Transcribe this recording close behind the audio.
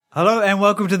Hello and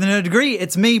welcome to the Nerd Degree.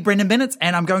 It's me, Brendan Bennett,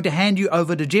 and I'm going to hand you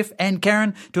over to Jeff and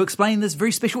Karen to explain this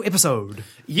very special episode.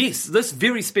 Yes, this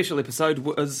very special episode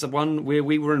was one where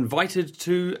we were invited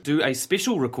to do a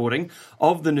special recording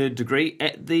of the Nerd Degree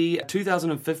at the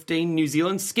 2015 New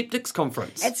Zealand Skeptics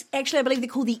Conference. It's actually, I believe they're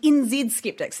called the NZ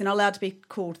Skeptics. They're not allowed to be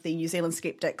called the New Zealand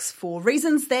Skeptics for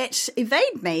reasons that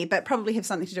evade me, but probably have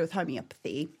something to do with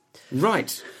homeopathy.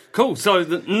 Right. Cool. So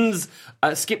the NZ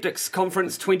Skeptics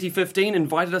Conference 2015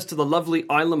 invited us to the lovely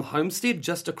Ilam homestead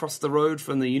just across the road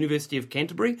from the University of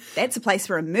Canterbury. That's a place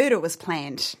where a murder was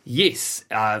planned. Yes,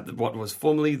 what was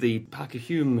formerly the Parker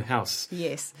Hume house.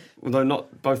 Yes. Although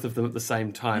not both of them at the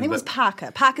same time. I think it was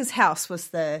Parker. Parker's house was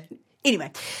the...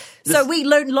 Anyway, so we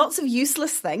learned lots of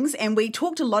useless things and we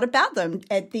talked a lot about them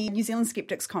at the New Zealand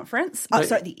Skeptics Conference. The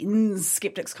NZ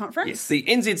Skeptics Conference. Yes, the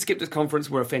NZ Skeptics Conference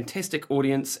were a fantastic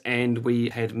audience and we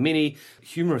had many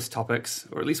humorous topics,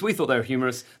 or at least we thought they were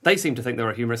humorous. They seem to think they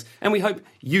were humorous, and we hope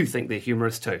you think they're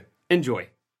humorous too. Enjoy.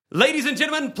 Ladies and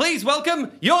gentlemen, please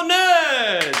welcome your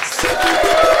nerds!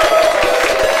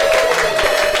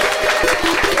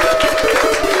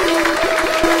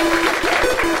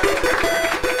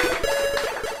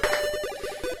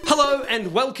 Hello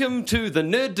and welcome to the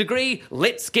Nerd Degree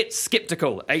Let's Get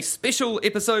Skeptical, a special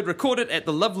episode recorded at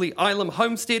the lovely Ilam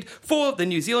homestead for the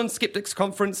New Zealand Skeptics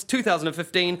Conference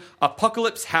 2015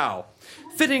 Apocalypse How.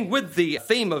 Fitting with the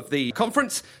theme of the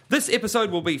conference, this episode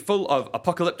will be full of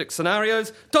apocalyptic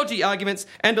scenarios, dodgy arguments,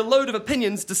 and a load of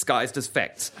opinions disguised as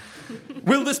facts.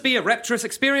 Will this be a rapturous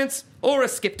experience or a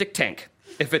skeptic tank?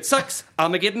 If it sucks,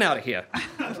 Armageddon out of here.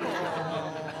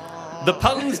 The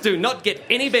puns do not get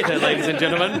any better, ladies and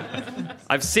gentlemen.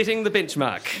 I'm setting the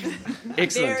benchmark.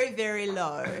 Excellent. Very, very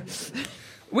low.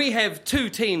 We have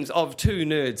two teams of two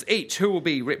nerds each who will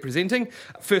be representing.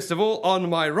 First of all, on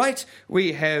my right,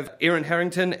 we have Erin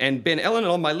Harrington and Ben Allen.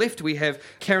 And on my left, we have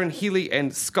Karen Healy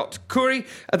and Scott Curry.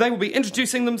 They will be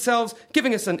introducing themselves,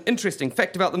 giving us an interesting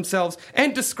fact about themselves,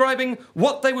 and describing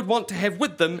what they would want to have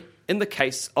with them in the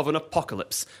case of an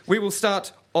apocalypse. We will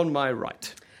start on my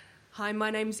right. Hi,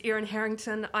 my name's Erin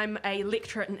Harrington. I'm a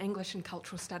lecturer in English and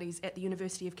Cultural Studies at the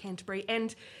University of Canterbury,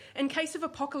 and in case of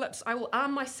apocalypse, I will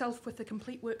arm myself with the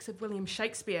complete works of William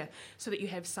Shakespeare so that you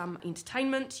have some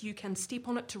entertainment, you can step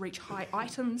on it to reach high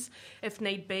items if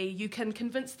need be, you can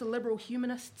convince the liberal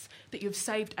humanists that you've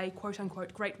saved a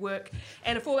quote-unquote great work,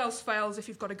 and if all else fails, if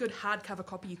you've got a good hardcover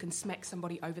copy, you can smack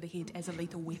somebody over the head as a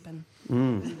lethal weapon.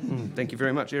 Thank you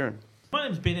very much, Erin. My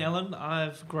name's Ben Allen.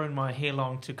 I've grown my hair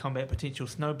long to combat potential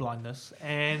snow blindness.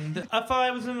 And if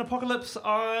I was in an apocalypse,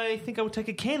 I think I would take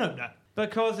a can opener.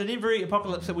 Because in every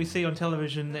apocalypse that we see on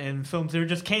television and films,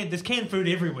 there's canned food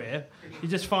everywhere. You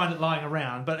just find it lying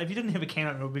around. But if you didn't have a can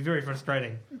opener, it would be very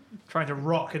frustrating. Trying to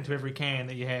rock into every can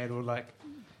that you had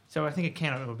So I think a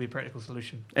can opener would be a practical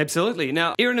solution. Absolutely.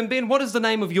 Now, Erin and Ben, what is the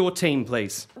name of your team,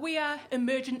 please? We are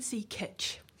Emergency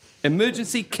Kitsch.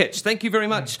 Emergency Kitsch. Thank you very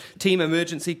much, Team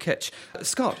Emergency Kitsch.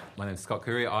 Scott. My name's Scott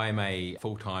Curry. I'm a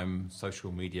full-time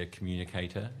social media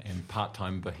communicator and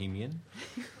part-time bohemian.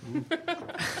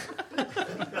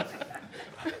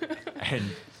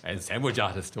 and sandwich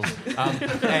artist.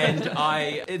 And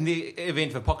I, in the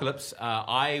event of apocalypse,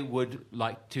 I would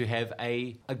like to have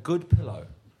a good pillow.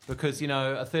 Because,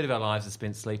 a third of our lives is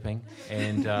spent sleeping,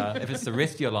 and if it's the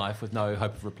rest of your life with no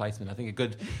hope of replacement, I think a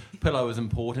good pillow is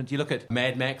important. You look at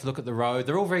Mad Max, look at The Road,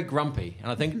 they're all very grumpy,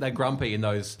 and I think they're grumpy in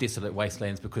those desolate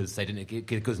wastelands because they didn't get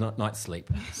a good night's sleep.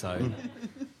 So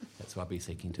that's what I'll be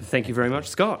seeking to. Thank you very much,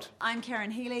 Scott. I'm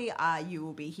Karen Healy. You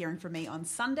will be hearing from me on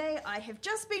Sunday. I have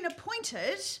just been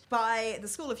appointed by the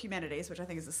School of Humanities, which I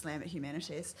think is a slam at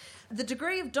humanities, the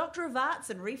degree of Doctor of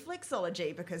Arts in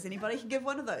Reflexology, because anybody can give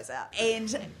one of those out.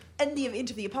 And in the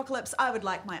event of the apocalypse, I would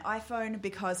like my iPhone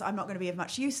because I'm not going to be of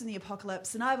much use in the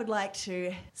apocalypse, and I would like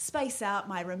to space out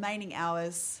my remaining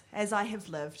hours as I have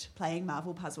lived playing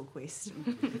Marvel Puzzle Quest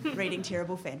and reading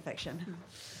terrible fan fiction.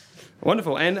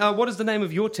 Wonderful. And what is the name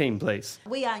of your team, please?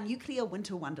 We are Nuclear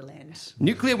Winter Wonderland.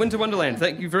 Nuclear Winter Wonderland.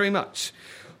 Thank you very much.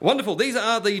 Wonderful. These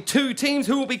are the two teams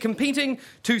who will be competing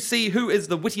to see who is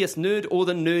the wittiest nerd or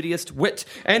the nerdiest wit.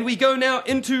 And we go now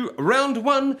into round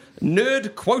one,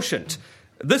 Nerd Quotient.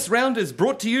 This round is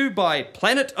brought to you by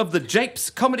Planet of the Japes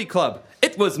Comedy Club.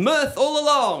 It was mirth all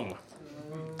along.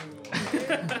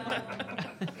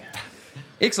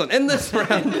 Excellent. In this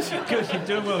round... Good, you're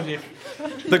doing well, Jeff.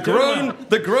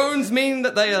 The groans mean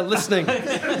that they are listening.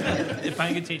 They're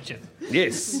paying attention.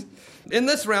 Yes. In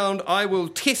this round, I will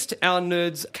test our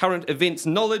nerds' current events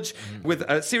knowledge with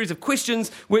a series of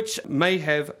questions which may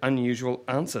have unusual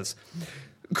answers.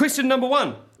 Question number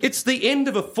one. It's the end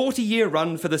of a 40-year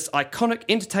run for this iconic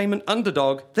entertainment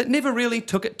underdog that never really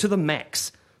took it to the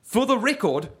max. For the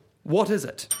record, what is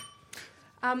it?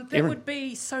 That would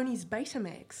be Sony's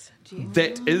Betamax, Jeff.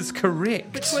 That is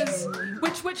correct.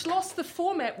 Which lost the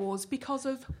format wars because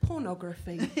of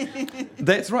pornography.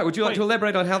 That's right. Would you like to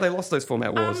elaborate on how they lost those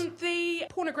format wars? The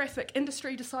pornographic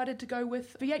industry decided to go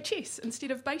with VHS instead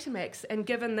of Betamax, and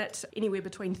given that anywhere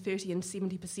between 30 and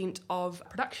 70% of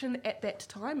production at that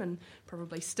time, and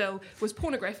probably still, was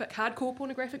hardcore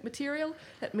pornographic material,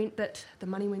 it meant that the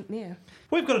money went there.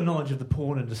 We've got a knowledge of the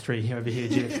porn industry over here,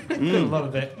 Jeff. Got a lot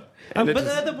of that.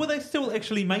 But were they still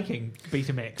actually making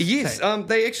Betamax? Yes,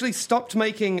 they actually stopped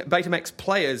making Betamax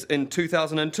players in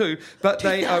 2002, but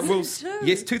they will.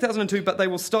 Yes, 2002, but they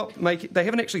will stop making. They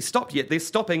haven't actually stopped yet. They're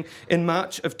stopping in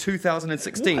March of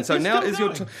 2016. What? So They're now still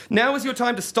is going? now is your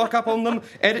time to stock up on them.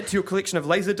 Add it to your collection of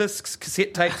laser discs,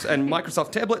 cassette tapes, and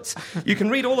Microsoft tablets. You can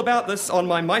read all about this on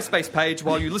my MySpace page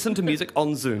while you listen to music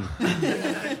on Zoom.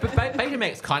 But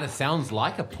Betamax kind of sounds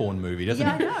like a porn movie, doesn't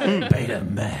it? I know.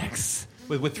 Betamax.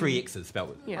 With 3 X's spelled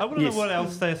with. Yeah. I want to know what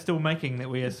else they're still making that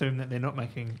we assume that they're not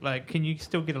making. Like, can you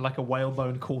still get a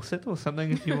whalebone corset or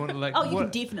something if you want to, like... Oh, you can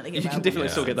definitely get You can definitely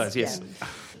still get those. Yes.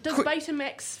 Does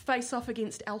Betamax face off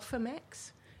against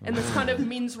Alphamax in this kind of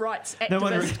men's rights No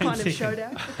wonder activist it kind came of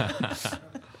second.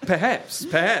 showdown? Perhaps.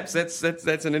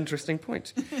 That's an interesting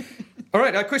point. All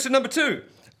right, question number 2.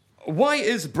 Why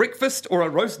is breakfast or a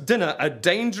roast dinner a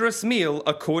dangerous meal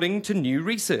according to new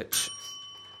research?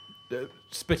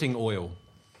 Spitting oil.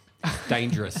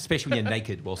 Dangerous, especially when you're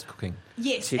naked whilst cooking.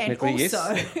 Yes, and Technically, yes.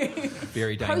 also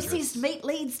Very dangerous. processed meat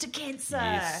leads to cancer.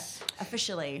 Yes.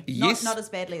 Officially. Yes. Not as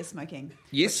badly as smoking.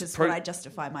 Yes, Which is what I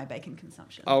justify my bacon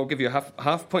consumption. I'll give you a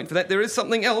half point for that. There is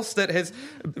something else that has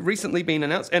recently been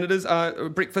announced, and it is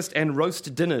breakfast and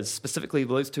roast dinners, specifically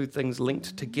those two things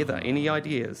linked together. Any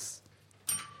ideas?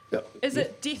 Is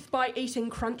it death by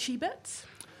eating crunchy bits?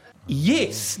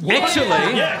 Yes,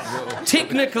 actually,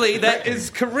 technically that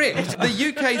is correct. The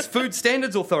UK's Food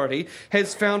Standards Authority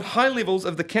has found high levels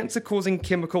of the cancer-causing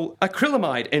chemical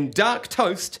acrylamide in dark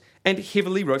toast and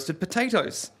heavily roasted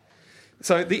potatoes.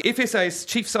 So the FSA's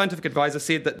chief scientific advisor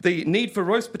said that the need for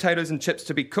roast potatoes and chips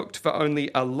to be cooked for only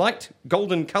a light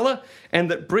golden colour, and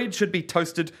that bread should be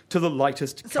toasted to the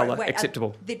lightest colour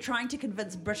acceptable. They're trying to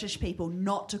convince British people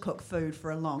not to cook food for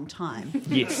a long time.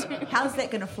 Yes, How's that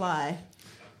going to fly?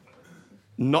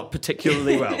 not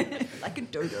particularly well. Like a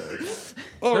dodo.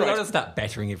 All I'll right. just start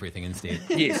battering everything instead.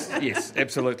 Yes,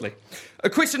 absolutely.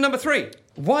 Question number 3.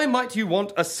 Why might you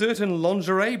want a certain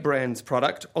lingerie brand's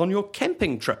product on your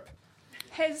camping trip?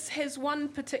 Has one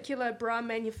particular bra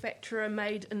manufacturer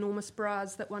made enormous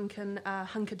bras that one can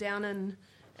hunker down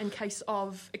in case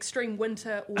of extreme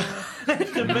winter or...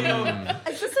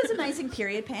 Is this those amazing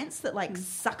period pants that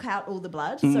suck out all the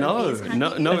blood? So No, bears can't no,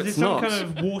 get no, you? Is it's there some not. kind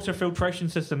of water filtration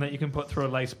system that you can put through a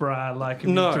lace bra,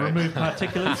 No. to remove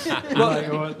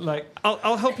particulates?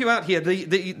 I'll help you out here.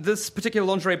 This particular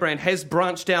lingerie brand has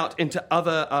branched out into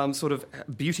other sort of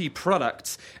beauty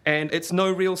products, and it's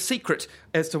no real secret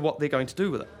as to what they're going to do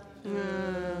with it.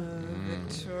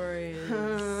 Victorian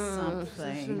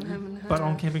something. but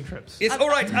on camping trips. Yes, all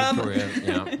right. Victoria,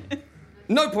 yeah.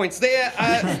 No points there.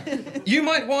 You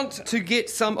might want to get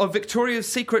some of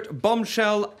Victoria's Secret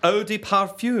Bombshell Eau de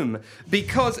Parfum,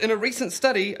 because in a recent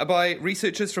study by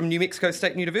researchers from New Mexico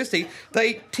State University,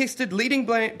 they tested leading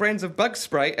brands of bug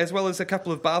spray as well as a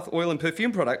couple of bath oil and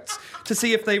perfume products to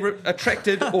see if they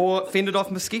attracted or fended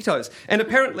off mosquitoes. And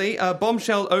apparently,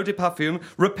 Bombshell Eau de Parfum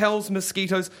repels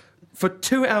mosquitoes for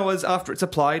 2 hours after it's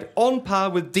applied, on par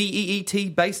with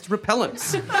DEET-based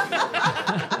repellents.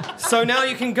 So now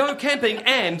you can go camping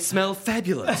and smell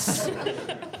fabulous.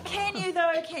 Can you,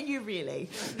 though? Can you really?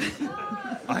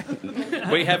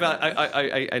 We have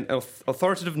an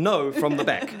authoritative no from the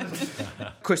back.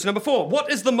 Question number 4.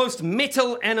 What is the most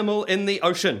metal animal in the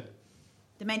ocean?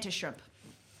 The mantis shrimp.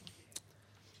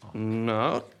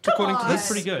 No, Come according to on. this.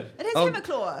 That's pretty good. It has I'll-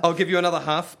 hemiclaw. I'll give you another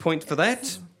half point for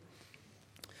that.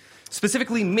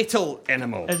 Specifically, metal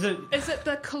animal. Is it? Is it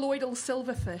the colloidal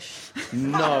silverfish?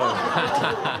 No.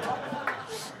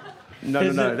 No.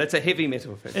 Is it- That's a heavy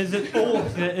metal fish. Is it all?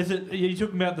 Is it? You're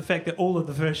talking about the fact that all of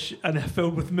the fish are now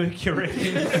filled with mercury.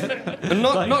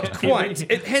 Not quite.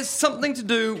 It has something to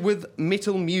do with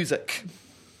metal music.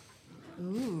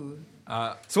 Ooh.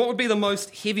 So what would be the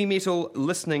most heavy metal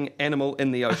listening animal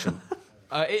in the ocean?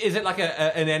 Is it like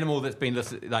an animal that's been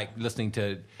listening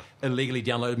to illegally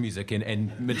downloaded music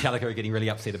and Metallica are getting really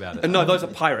upset about it. No, those are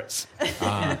pirates.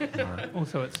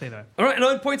 Also at sea, though. All right,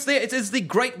 9 points there. It is the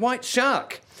Great White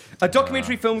Shark. A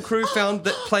documentary film crew found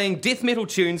that playing death metal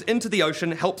tunes into the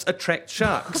ocean helps attract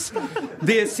sharks.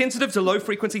 They're sensitive to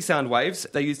low-frequency sound waves.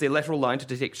 They use their lateral line to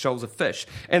detect shoals of fish.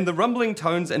 And the rumbling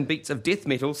tones and beats of death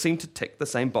metal seem to tick the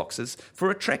same boxes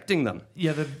for attracting them.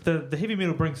 Yeah, the heavy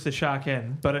metal brings the shark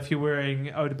in, but if you're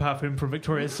wearing eau de parfum from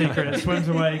Victoria's Secret, it swims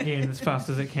away again as fast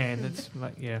as it can. It's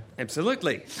like, yeah.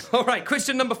 Absolutely. All right,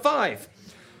 question number 5.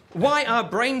 Why are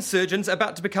brain surgeons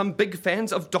about to become big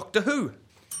fans of Doctor Who?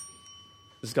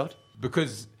 Scott?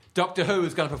 Because Doctor Who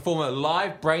is going to perform a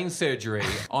live brain surgery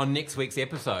on next week's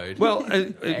episode. Well,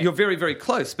 you're very, very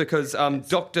close because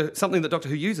something that Doctor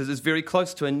Who uses is very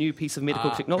close to a new piece of medical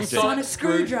technology. Sonic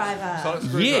screwdriver. Sonic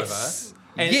screwdriver. Yes.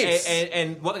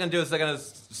 And what they're going to do is they're going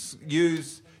to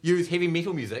use heavy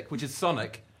metal music, which is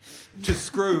sonic, to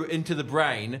screw into the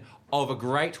brain of a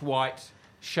great white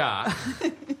shark.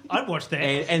 I'd watch that.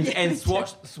 And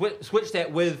switch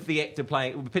that with the actor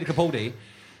playing, Peter Capaldi.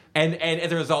 And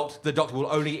as a result, the Doctor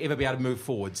will only ever be able to move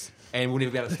forwards and will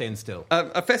never be able to stand still.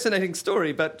 A fascinating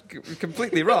story, but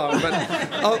completely wrong. But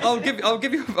I'll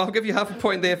give you half a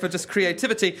point there for just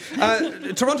creativity.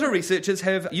 Toronto researchers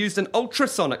have used an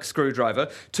ultrasonic screwdriver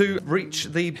to reach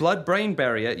the blood-brain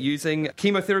barrier using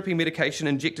chemotherapy medication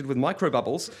injected with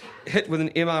microbubbles, hit with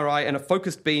an MRI and a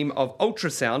focused beam of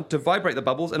ultrasound to vibrate the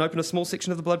bubbles and open a small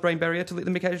section of the blood-brain barrier to let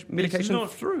the medication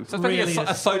through. So it's really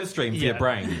a soda stream for your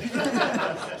brain.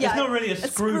 It's not really a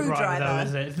screwdriver, though,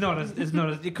 is it? It's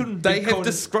not. It couldn't. They have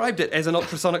described it as an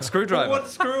ultrasonic screwdriver. What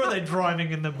screw are they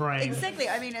driving in the brain? Exactly.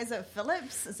 I mean, is it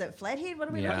Phillips? Is it Flathead? What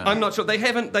are we looking at? I'm not sure.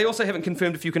 They also haven't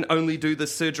confirmed if you can only do the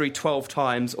surgery 12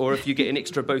 times or if you get an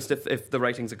extra boost if the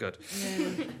ratings are good.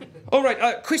 Yeah. All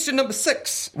right, question number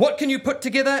 6. What can you put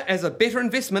together as a better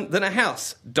investment than a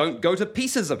house? Don't go to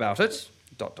pieces about it. ...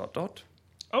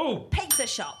 Oh, Pizza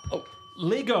shop. Oh.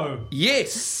 Lego.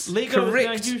 Yes, Lego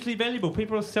correct. is now hugely valuable.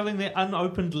 People are selling their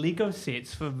unopened Lego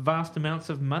sets for vast amounts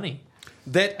of money.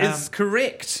 That is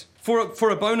correct. For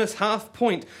a bonus half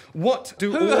point, what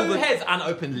do Who all the... has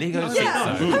unopened Lego sets?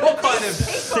 Yeah. What kind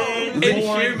of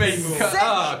inhuman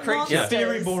creature?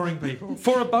 Very boring people.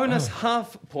 For a bonus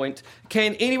half point,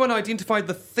 can anyone identify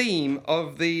the theme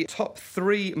of the top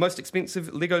 3 most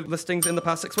expensive Lego listings in the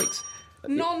past 6 weeks?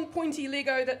 Non-pointy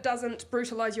Lego that doesn't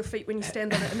brutalise your feet when you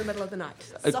stand on it in the middle of the night.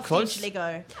 Soft close? edge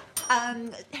Lego.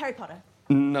 Harry Potter.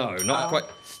 No, not quite.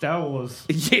 Star Wars.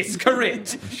 Yes,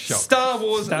 correct. Star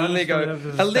Wars Lego.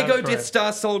 A Lego Death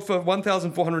Star sold for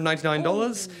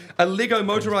 $1,499. A Lego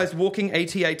motorised walking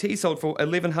AT-AT sold for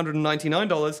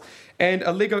 $1,199. And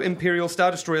a Lego Imperial Star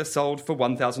Destroyer sold for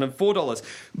 $1,004.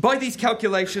 By these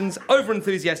calculations,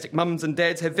 over-enthusiastic mums and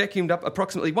dads have vacuumed up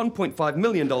approximately $1.5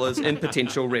 million in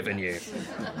potential revenue.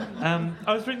 I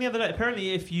was reading the other day,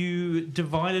 apparently if you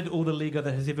divided all the Lego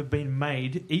that has ever been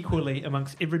made equally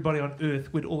amongst everybody on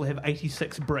Earth, we'd all have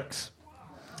 86 bricks.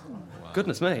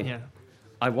 Goodness me. Yeah.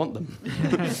 I want them.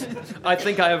 I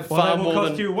think I have Well, far that will more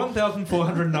cost than... you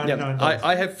 $1,499. Yeah,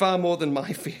 I have far more than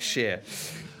my fair share.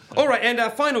 All right, and our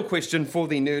final question for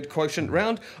the Nerd Quotient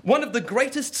round. One of the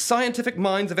greatest scientific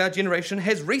minds of our generation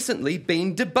has recently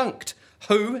been debunked.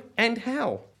 Who and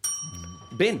how?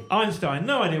 Ben. Einstein,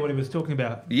 no idea what he was talking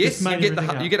about. Yes, Just made everything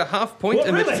up. you get a half point. What,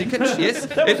 Emergency really? kitch. Yes,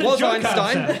 That was it a was joke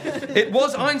Einstein. answer. It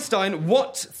was Einstein.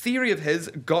 What theory of his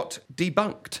got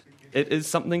debunked? It is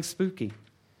something spooky.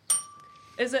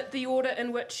 Is it the order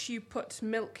in which you put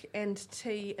milk and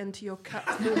tea into your cup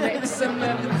for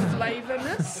maximum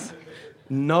flavourness?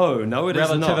 No, it is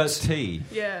not. Relativity.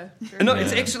 Yeah. No,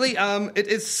 it's actually, it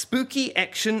is spooky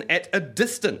action at a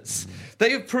distance.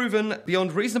 They have proven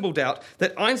beyond reasonable doubt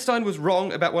that Einstein was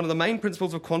wrong about one of the main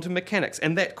principles of quantum mechanics,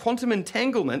 and that quantum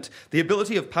entanglement, the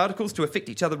ability of particles to affect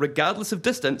each other regardless of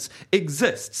distance,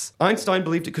 exists. Einstein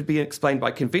believed it could be explained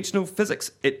by conventional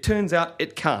physics. It turns out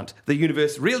it can't. The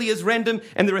universe really is random,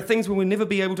 and there are things we will never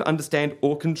be able to understand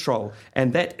or control.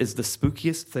 And that is the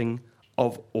spookiest thing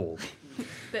of all.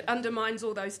 That undermines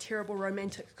all those terrible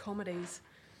romantic comedies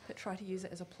that try to use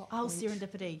it as a plot Oh, point.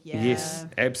 serendipity. Yeah. Yes,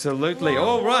 absolutely.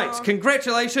 All right,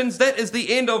 congratulations. That is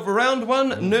the end of round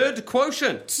 1, Nerd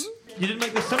Quotient. You didn't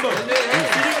make the symbol. You didn't make the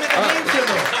name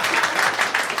symbol.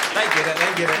 They get it.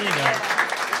 There you go.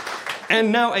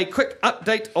 And now a quick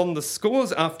update on the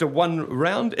scores after 1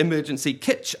 round. Emergency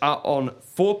Kitsch are on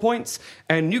 4 points,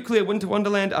 and Nuclear Winter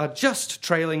Wonderland are just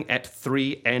trailing at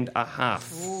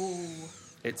 3.5. Ooh.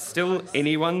 It's still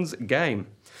anyone's game.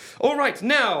 All right,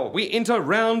 now we enter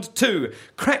round 2,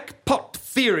 Crackpot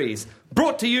Theories,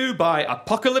 brought to you by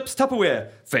Apocalypse Tupperware.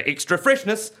 For extra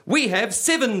freshness, we have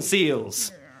 7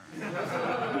 seals.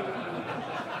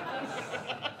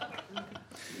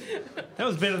 That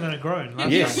was better than a groan.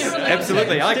 Right? Yes,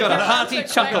 absolutely. I got a hearty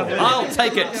chuckle. I'll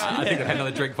take it. I think I've had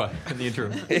another drink in the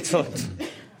interim. Excellent.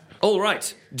 All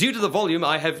right. Due to the volume,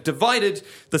 I have divided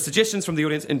the suggestions from the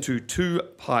audience into two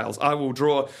piles. I will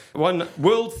draw one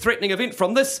world-threatening event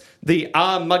from this, the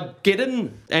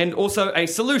Armageddon, and also a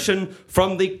solution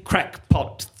from the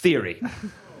crackpot theory.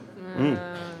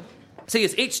 So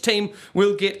yes, each team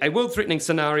will get a world-threatening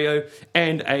scenario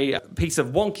and a piece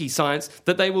of wonky science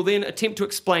that they will then attempt to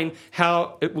explain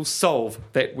how it will solve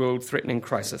that world-threatening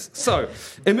crisis. So,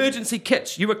 Emergency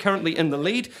Kitch, you are currently in the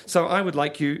lead, so I would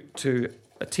like you to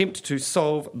attempt to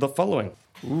solve the following.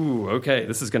 Ooh, okay,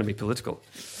 this is going to be political.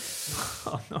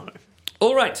 Oh, no.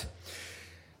 All right.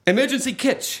 Emergency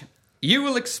Kitch, you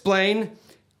will explain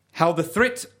how the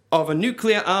threat of a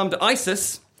nuclear-armed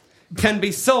ISIS can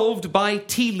be solved by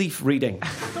tea leaf reading.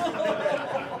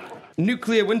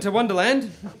 Nuclear Winter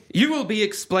Wonderland, you will be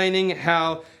explaining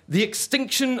how the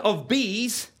extinction of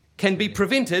bees can be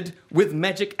prevented with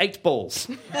magic 8 balls.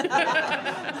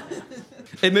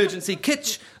 Emergency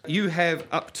Kitch, you have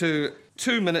up to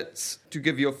 2 minutes to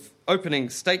give your opening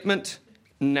statement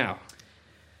now.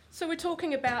 So we're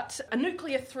talking about a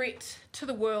nuclear threat to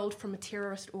the world from a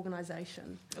terrorist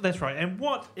organisation. That's right. And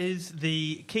what is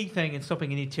the key thing in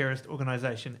stopping any terrorist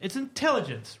organisation? It's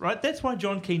intelligence, right? That's why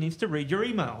John Key needs to read your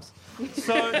emails.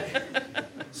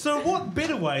 So what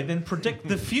better way than predict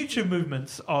the future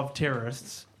movements of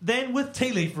terrorists than with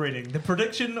tea leaf reading, the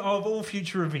prediction of all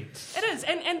future events? It is,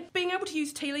 and being able to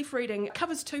use tea leaf reading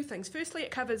covers two things. Firstly,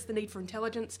 it covers the need for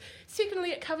intelligence.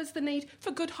 Secondly, it covers the need for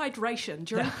good hydration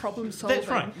during problem solving. That's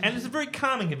right, and it's a very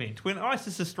calming event. When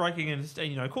ISIS is striking and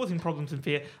causing problems and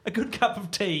fear, a good cup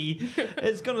of tea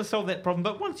is going to solve that problem.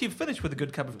 But once you've finished with a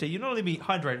good cup of tea, you'll not only be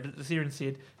hydrated, as Erin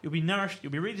said, you'll be nourished,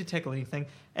 you'll be ready to tackle anything.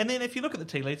 And then if you look at the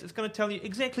tea leaves, it's going to tell you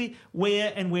exactly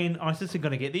where and when ISIS are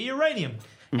going to get their uranium.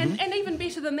 And even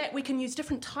better than that, we can use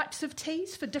different types of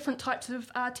teas for different types of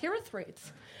terror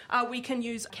threats. We can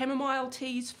use chamomile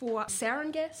teas for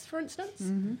sarin gas, for instance.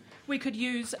 Mm-hmm. We could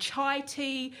use chai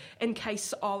tea in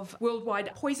case of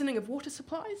worldwide poisoning of water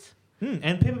supplies.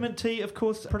 And peppermint tea, of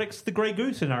course, predicts the grey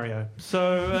goo scenario.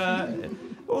 So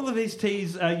all of these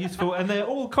teas are useful, and they're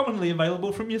all commonly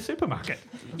available from your supermarket.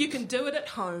 You can do it at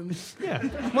home.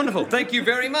 Yeah. Wonderful. Thank you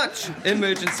very much,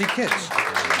 Emergency Kitch.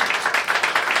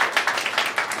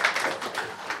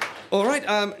 All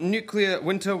right, Nuclear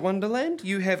Winter Wonderland,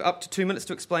 you have up to 2 minutes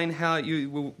to explain how you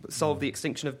will solve the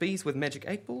extinction of bees with magic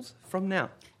 8 balls from now.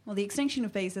 Well, the extinction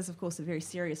of bees is, of course, a very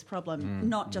serious problem,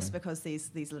 not just because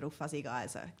these little fuzzy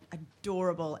guys are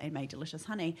adorable and make delicious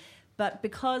honey, but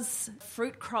because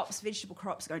fruit crops, vegetable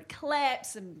crops are going to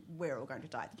collapse and we're all going to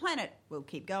die. The planet will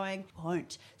keep going,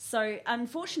 won't. So,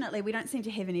 unfortunately, we don't seem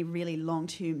to have any really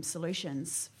long-term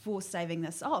solutions for staving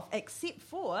this off, except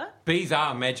for... Bees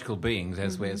are magical beings,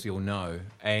 as we all know.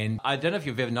 And I don't know if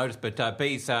you've ever noticed, but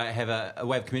bees have a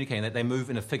way of communicating that they move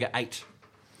in a figure 8.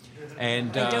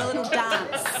 And They do a little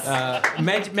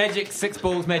dance. magic 6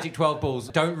 balls, magic 12 balls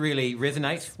don't really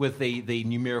resonate with the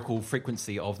numerical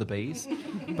frequency of the bees.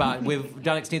 But we've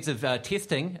done extensive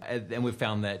testing, and we've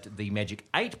found that the magic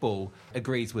 8 ball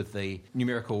agrees with the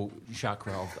numerical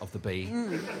chakra of the bee.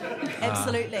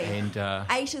 Absolutely. And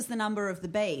 8 is the number of the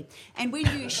bee. And when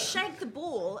you shake the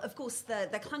ball, of course, the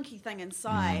clunky thing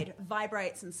inside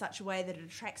vibrates in such a way that it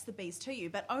attracts the bees to you,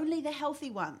 but only the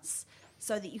healthy ones,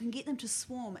 so that you can get them to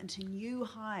swarm into new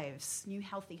hives, new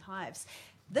healthy hives.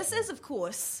 This is, of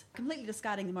course, completely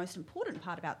discarding the most important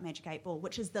part about Magic 8 Ball,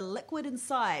 which is the liquid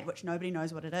inside, which nobody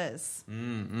knows what it is.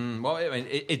 Well, I mean,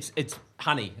 it's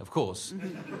honey, of course.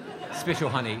 Special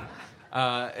honey.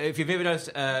 If you've ever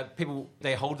noticed, people,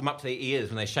 they hold them up to their ears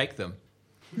when they shake them.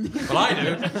 Well, I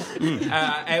do.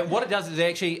 And what it does is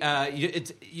actually,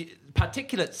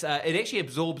 particulates, it actually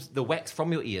absorbs the wax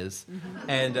from your ears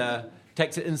and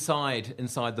takes it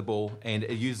inside the ball, and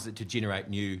it uses it to generate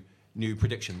new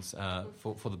predictions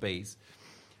for the bees.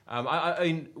 I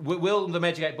mean, will the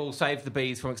Magic 8 Ball save the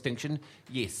bees from extinction?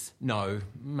 Yes. No.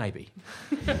 Maybe.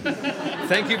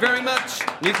 Thank you very much,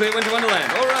 Nuclear Winter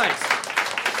Wonderland. All right.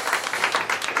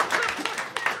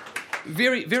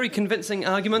 Very, very convincing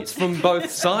arguments from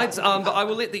both sides, but I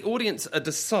will let the audience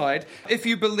decide. If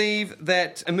you believe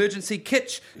that Emergency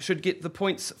Kitch should get the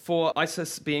points for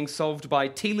ISIS being solved by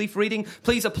tea leaf reading,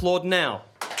 please applaud now.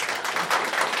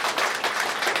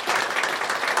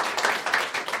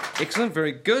 Excellent,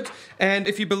 very good. And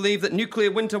if you believe that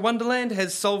Nuclear Winter Wonderland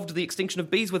has solved the extinction of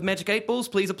bees with magic 8 balls,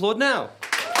 please applaud now.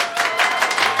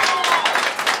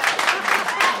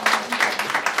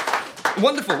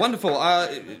 Wonderful, wonderful.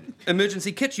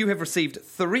 Emergency Kit, you have received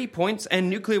 3 points, and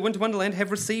Nuclear Winter Wonderland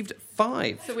have received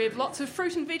 5. So we have lots of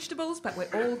fruit and vegetables, but we're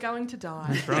all going to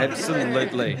die.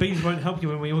 Absolutely. Bees won't help you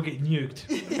when we all get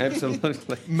nuked.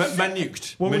 Absolutely.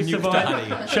 Manuked. Will we Manuked survive?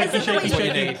 honey. Shaky, shaky, What you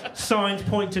shaky. need. Signs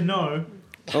point to no.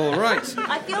 All right.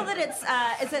 I feel that it's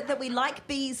is it that we like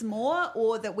bees more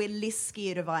or that we're less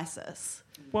scared of ISIS?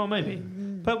 Well, maybe.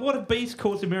 But what have bees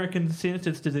caused American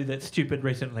senators to do that's stupid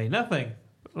recently? Nothing.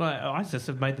 Like ISIS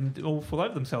have made them all fall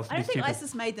over themselves to I be don't think stupid.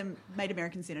 ISIS made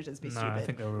American senators be No, stupid. I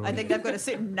think they were I think they've got a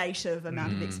certain native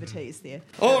amount of expertise there.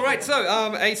 All right,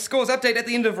 so a scores update at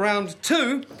the end of round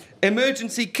 2.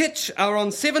 Emergency Kitsch are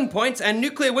on 7 points, and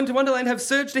Nuclear Winter Wonderland have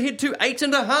surged ahead to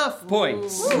 8.5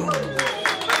 points.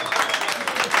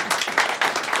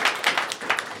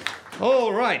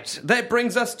 All right, that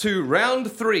brings us to round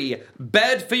 3,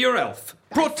 Bad for Your Elf,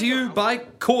 brought to you by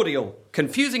Cordial,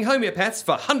 confusing homeopaths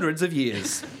for hundreds of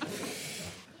years.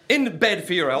 In Bad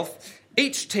for Your Elf,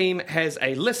 each team has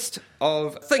a list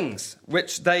of things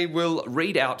which they will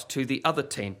read out to the other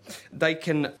team. They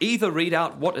can either read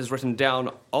out what is written down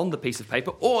on the piece of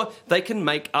paper, or they can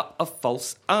make up a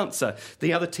false answer.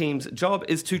 The other team's job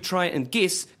is to try and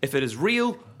guess if it is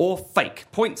real or fake.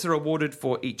 Points are awarded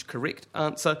for each correct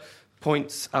answer.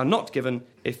 Points are not given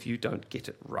if you don't get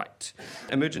it right.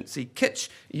 Emergency Kitsch,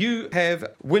 you have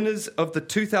winners of the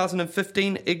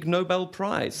 2015 Ig Nobel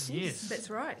Prize. Yes. That's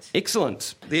right.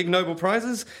 Excellent. The Ig Nobel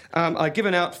Prizes are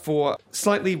given out for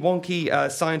slightly wonky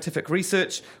scientific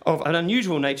research of an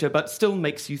unusual nature, but still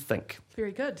makes you think.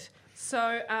 Very good.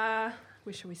 So,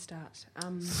 where shall we start?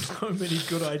 So many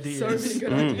good ideas. So many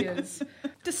good ideas.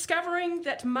 Discovering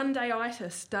that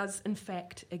Monday'itis does in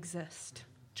fact exist.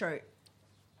 True.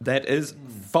 That is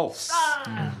false.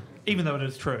 Even though it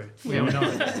is true. We all know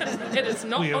it. It is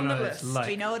not We all on the know it's list. late.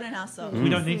 We know it in ourselves. We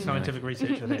don't need scientific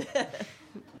research for that.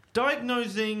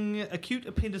 Diagnosing acute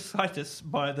appendicitis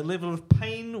by the level of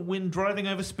pain when driving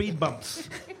over speed bumps.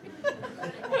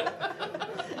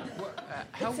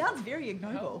 It sounds very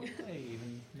ignoble.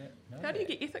 How do you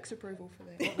get ethics approval for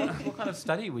that? What kind of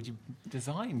study would you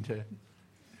design to?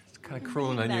 It's kind of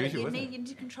cruel and Think about it. unusual, You isn't it? need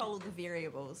to control all the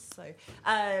variables. So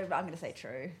I'm going to say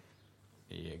true.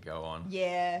 Yeah, go on.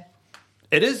 Yeah.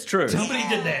 It is true. Somebody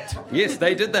did that. Yes,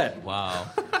 they did that. Wow.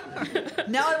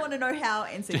 Now I want to know how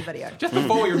and see the video. Just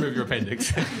before we remove your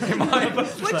appendix.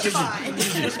 Which is fine.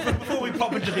 Just before we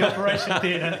pop into the operation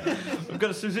theatre, we've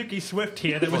got a Suzuki Swift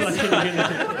here that we'd like to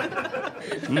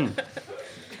get into.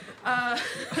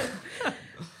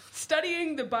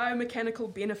 Studying the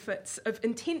biomechanical benefits of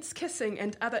intense kissing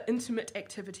and other intimate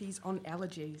activities on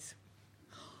allergies.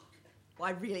 Well,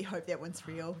 I really hope that one's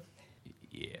real.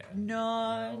 Yeah.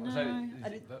 No. So, I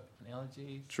is didn't- it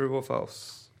allergies? True or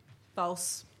false?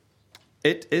 False.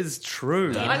 It is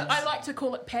true. I like to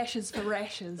call it pashes for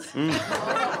rashes.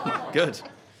 Good.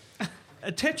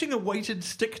 Attaching a weighted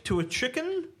stick to a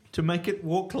chicken to make it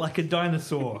walk like a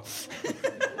dinosaur.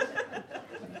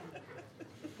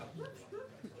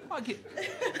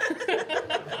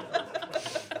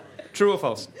 True or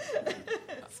false?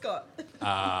 Scott.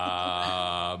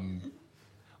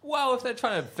 Well, if they're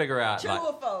trying to figure out, True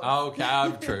or false? Oh,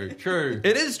 okay, true.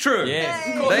 It is true. Yes,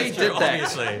 Yay. of course They it's true, did that.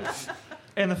 obviously.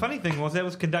 And the funny thing was that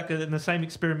was conducted in the same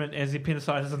experiment as the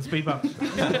appendicitis and speed bumps.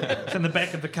 So in the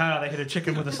back of the car they had a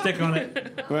chicken with a stick on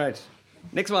it. Right.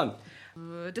 Next one.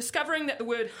 Discovering that the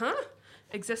word huh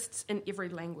exists in every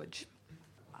language.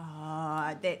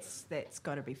 That's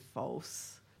got to be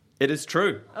false. It is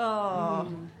true. Oh.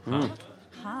 Hmm.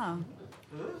 Huh.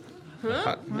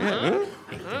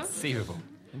 Conceivable.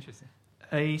 Interesting.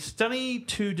 A study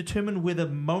to determine whether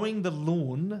mowing the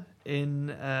lawn in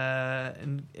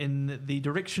the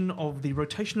direction of the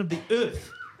rotation of the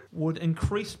Earth would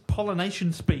increase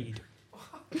pollination speed.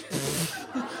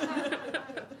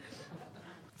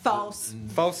 False.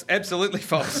 False. Absolutely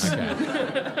false.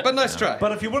 Okay. But nice try.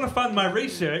 But if you want to fund my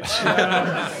research, All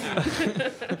right,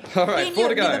 Ben, 4 to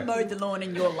you've never go. mowed the lawn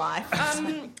in your life.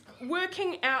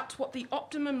 Working out what the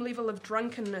optimum level of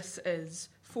drunkenness is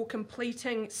for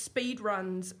completing speed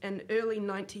runs in early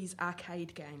 90s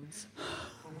arcade games.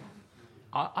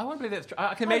 I won't believe that's true.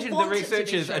 I can imagine the want it to be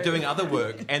researchers are true. doing other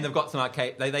work and they've got some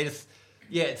arcade. They just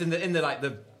it's in the like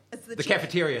the It's the the chip.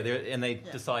 cafeteria there, and they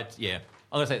decide. Yeah,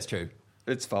 I'm gonna say it's true.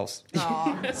 It's false.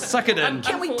 Aw. Suck it in.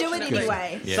 Can we do it Unfortunately.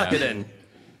 anyway? Yeah. Suck it in.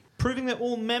 proving that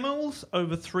all mammals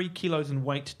over 3 kilos in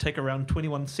weight take around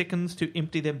 21 seconds to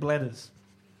empty their bladders.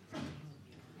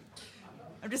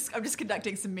 I'm just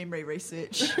conducting some memory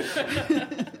research.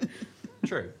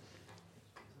 True.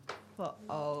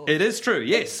 Uh-oh. It is true.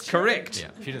 Yes, correct. Yeah,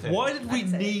 she just had Why did we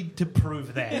need to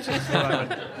prove that?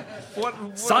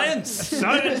 What? Science.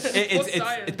 Science.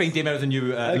 It's been demoed as a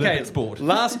new Olympic sport.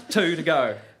 Last two to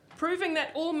go. Proving that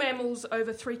all mammals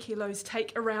over 3 kilos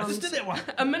take around just did that one.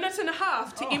 a minute and a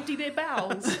half to empty their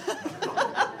bowels.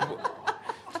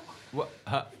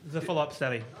 It's a follow-up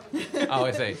study. Oh,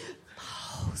 I see.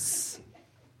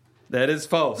 That is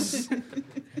false.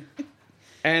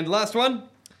 And last one.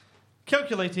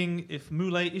 Calculating if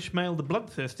Moulay Ismail the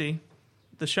Bloodthirsty,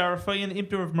 the Sharafian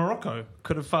Emperor of Morocco,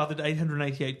 could have fathered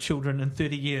 888 children in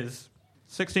 30 years.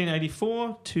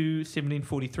 1684 to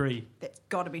 1743. That's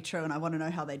got to be true, and I want to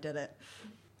know how they did it.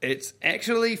 It's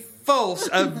actually false.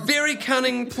 A very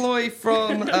cunning ploy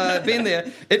from Ben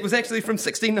there. It was actually from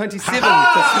 1697 to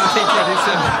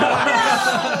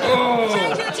 1737.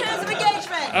 Change the terms of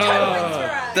engagement.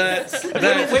 That's We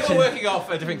were working off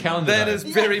a different calendar. that though. is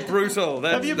very brutal.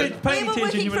 That's, Have you been paying We were attention?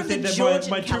 working You would have from said the that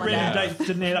my Georgian two random calendar. dates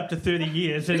didn't add up to 30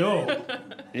 years at all.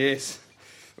 yes.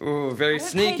 Oh, very don't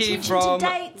pay sneaky attention to from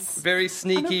dates. very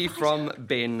sneaky I'm a from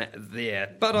Ben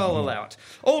there, but I'll allow it.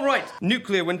 All right,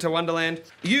 Nuclear Winter Wonderland.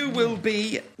 You will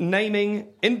be naming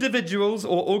individuals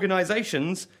or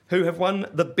organisations who have won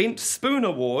the Bent Spoon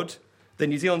Award, the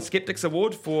New Zealand Skeptics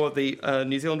Award for the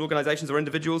New Zealand organisations or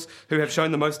individuals who have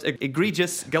shown the most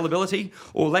egregious gullibility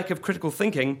or lack of critical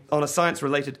thinking on a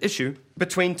science-related issue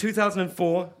between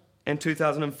 2004 and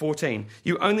 2014.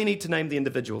 You only need to name the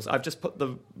individuals. I've just put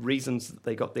the reasons that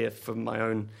they got there for my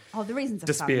own Oh, the reasons are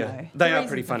despair. fun, though. They The are reasons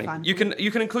pretty funny. fun. You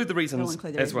can include the reasons We'll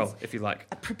include the as well reasons. if you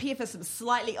like. Prepare for some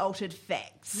slightly altered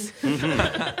facts.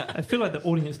 I feel like the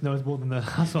audience knows more than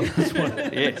us on this one.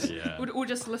 Yes. We'll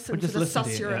just listen We'll just to the listen to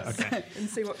it, yeah, susurrus okay. and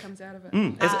see what comes out of it.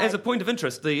 As a point of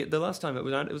interest, the last time it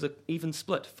was an even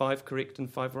split, 5 correct and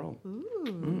 5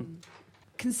 wrong.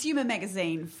 Consumer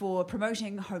magazine for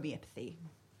promoting homeopathy.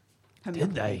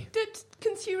 Did they? Did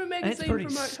Consumer That's Magazine pretty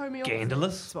promote homeopathy?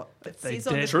 scandalous. That's what it They says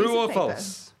on the did. True piece of or paper.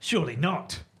 false? Surely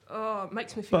not. Oh, it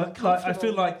makes me feel But uncomfortable. I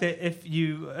feel like that if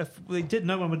they did,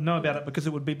 no one would know about it because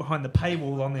it would be behind the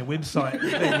paywall on their website.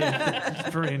 It's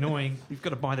very annoying. You've got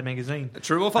to buy the magazine.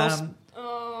 True or false?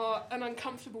 Oh, an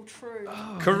uncomfortable truth.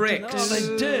 Correct. Oh,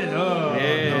 they did. Oh,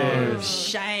 Yes.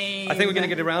 Shame. I think we're going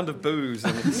to get a round of boos.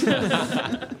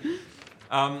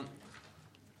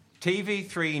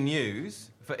 TV3 News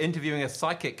for interviewing a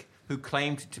psychic who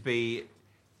claimed to be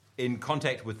in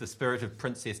contact with the spirit of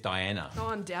Princess Diana. Oh,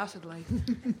 undoubtedly.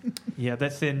 yeah,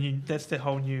 that's their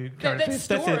whole new current that affairs.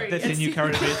 story. That's their new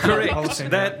current affairs. Correct. policy.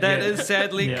 That Yeah. is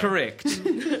sadly Yeah. correct.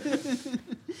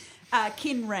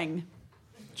 Ken Ring.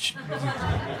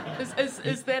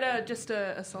 Is that just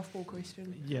a softball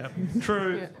question? Yeah,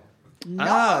 true.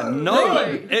 Yeah. No.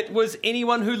 Really? It was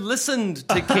anyone who listened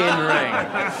to Ken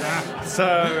Ring. So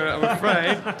I'm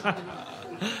afraid,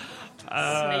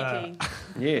 Sneaky.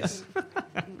 yes.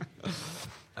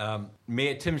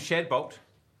 Mayor Tim Shadbolt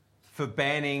for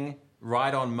banning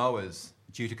ride-on mowers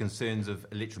due to concerns of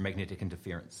electromagnetic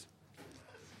interference.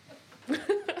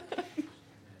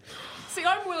 See,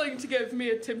 I'm willing to give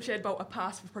Mayor Tim Shadbolt a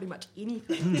pass for pretty much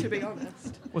anything, to be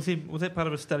honest. Was that part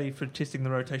of a study for testing the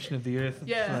rotation of the Earth?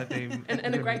 Yeah, Like the-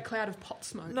 and a great cloud of pot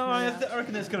smoke. No, Yeah. I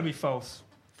reckon that's going to be false.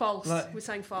 False. Like- We're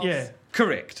saying false. Yeah,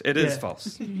 Correct. It is Yeah.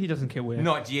 false. he doesn't care where.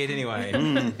 Not yet, anyway.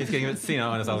 He's getting a bit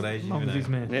senile in his old age. As long you as know. he's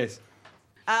man. Yes.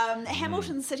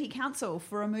 Hamilton City Council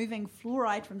for removing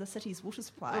fluoride from the city's water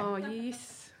supply. Oh,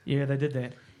 yes. Yeah, they did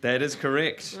that. That is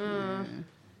correct.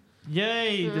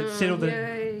 Yay! That settled it.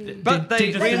 Yay. But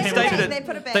they Did reinstated They it.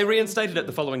 put it back. They reinstated it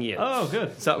the following year. Oh,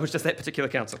 good. So it was just that particular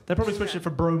council. They probably switched it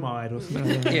for bromide or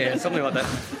something. Yeah, something like that.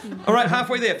 All right,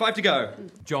 halfway there. 5 to go.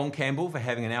 John Campbell for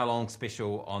having an hour-long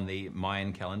special on the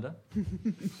Mayan calendar.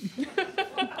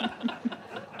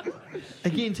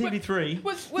 Again, TV3.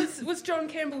 Was John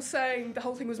Campbell saying the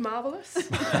whole thing was marvellous?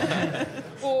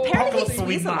 or, Apparently Apocalypse will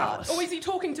be swears a lot. marvellous. or is he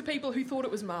talking to people who thought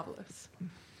it was marvellous?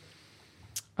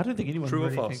 I don't think anyone True or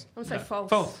really false? thinks- I'm going to say false.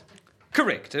 False.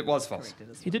 Correct. It was false.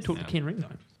 He did talk to Ken Ring, though.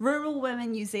 Rural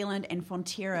Women New Zealand and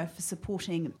Fonterra for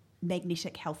supporting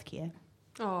magnetic healthcare.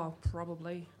 Oh,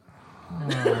 probably. Oh.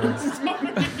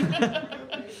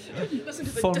 Listen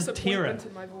to the Fonterra. disappointment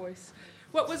in my voice.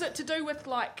 What was it to do with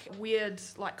like weird,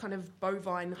 like kind of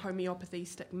bovine homeopathy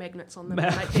stick magnets on them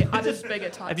to make their udders bigger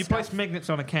type If you stuff? place magnets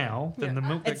on a cow, then Yeah. the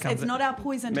milk that It's comes not our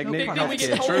poisoned Magnetic milk Then we product.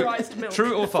 get healthcare. polarised milk.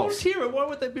 True or false? Fonterra, why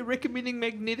would they be recommending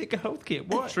magnetic healthcare?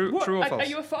 Why? True, What? true or Are false?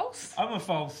 you a false? I'm a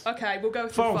false. Okay, we'll go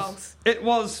with False. false. It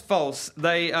was false.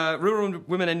 They Rural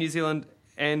Women in New Zealand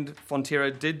and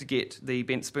Fonterra did get the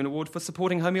Bent Spoon Award for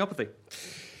supporting homeopathy.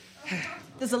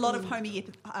 There's a lot of homie.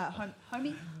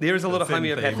 There is a lot of Thin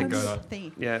homeopathic thing. going on.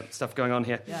 Thing. Yeah, stuff going on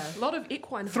here. Yeah. A lot of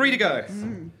equine. 3 to go.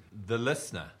 The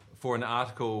listener for an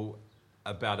article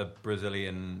about a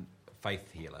Brazilian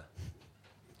faith healer.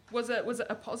 Was it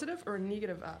a positive or a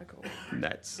negative article?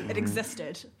 That's It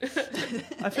existed.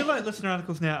 I feel like listener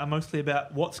articles now are mostly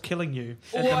about what's killing you.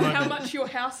 Or at the moment. how much your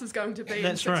house is going to be in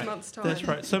That's 6 right. months' time. That's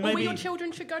right. So Or where maybe your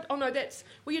children should go.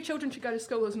 Where your children should go to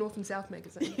school is North and South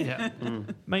magazine. yeah,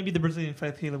 maybe the Brazilian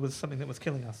faith healer was something that was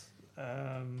killing us.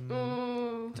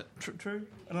 True.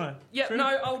 I don't know. Yeah, True?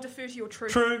 no, I'll defer to your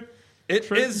truth. True.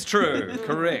 It is true.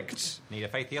 Correct. Need a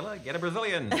faith healer? Get a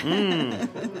Brazilian.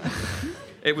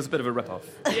 It was a bit of a rip-off.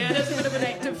 Yeah, that's a bit of an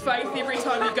act of faith every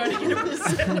time you go to get a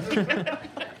Brazilian.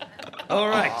 All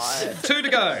right. 2 to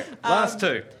go. Last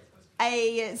 2.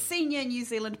 A senior New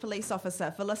Zealand police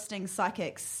officer for listing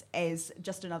psychics as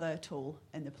just another tool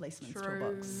in the policeman's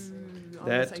toolbox.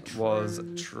 That was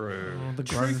true. Oh, the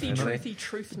groan Truthy, from, truthy,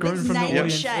 truthy. groan His from the name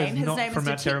audience is Shane. is His not name from is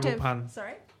our terrible Detective. pun.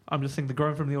 Sorry. I'm just saying the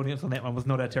groan from the audience on that one was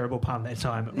not our terrible pun that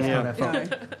time. It was not our fault.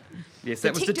 No. Yes,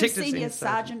 that was Detective Senior Sergeant.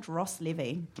 Sergeant Ross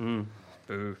Levy.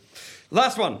 Boo.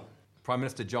 Last one. Prime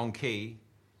Minister John Key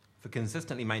for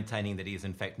consistently maintaining that he is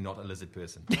in fact not a lizard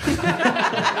person.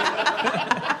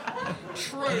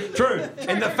 True.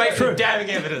 In the face of damning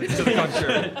evidence to the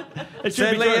contrary. It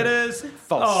should Sadly, be true. it is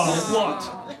false. Oh,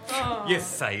 what? Yes,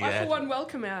 say I, for that. one,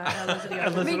 welcome our lizardy A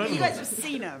uncle. I mean, lizard you animal. guys have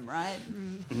seen him, right?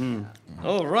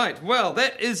 All right. Well,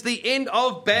 that is the end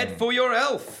of Bad for Your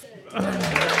Elf.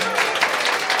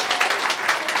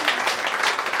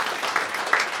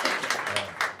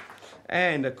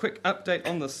 And a quick update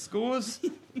on the scores.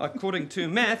 According to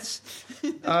maths,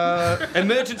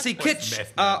 Emergency Kitsch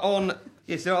math, are on.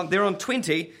 Yes, they're on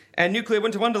 20, and Nuclear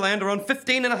Winter Wonderland are on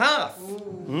 15 and a half.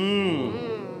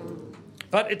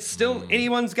 But it's still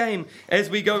anyone's game as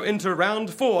we go into round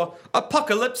 4,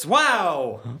 Apocalypse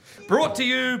Wow! Brought to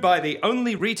you by the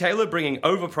only retailer bringing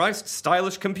overpriced,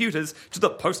 stylish computers to the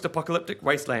post-apocalyptic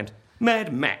wasteland,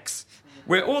 Mad Max,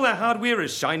 where all our hardware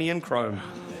is shiny and chrome.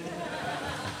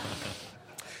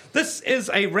 This is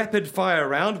a rapid-fire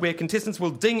round where contestants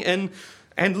will ding in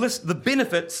and list the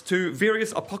benefits to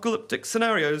various apocalyptic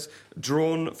scenarios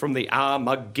drawn from the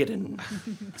Armageddon.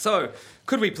 So,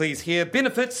 could we please hear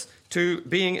benefits to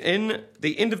being in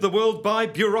the end of the world by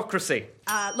bureaucracy?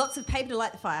 Lots of paper to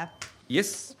light the fire.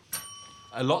 Yes?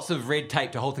 Lots of red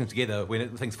tape to hold things together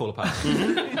when things fall apart.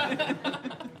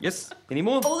 Yes? Any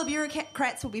more? All the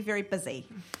bureaucrats will be very busy.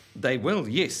 They will,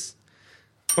 yes.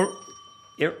 Or,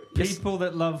 yes. People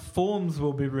that love forms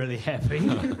will be really happy.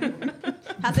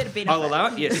 How's that a benefit? I'll allow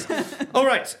it, yes. All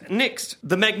right, next.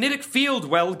 The magnetic field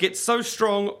well gets so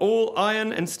strong all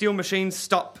iron and steel machines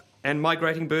stop and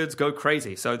migrating birds go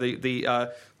crazy. So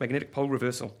the magnetic pole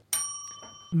reversal.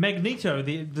 Magneto,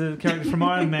 the character from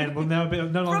Iron Man, will now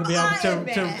no longer be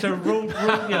able to rule.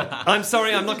 Yeah. I'm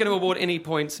sorry, I'm not going to award any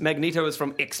points. Magneto is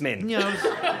from X-Men. You know,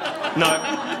 No,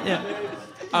 yeah.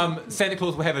 Santa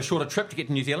Claus will have a shorter trip to get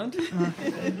to New Zealand.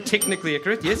 technically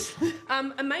accurate, yes.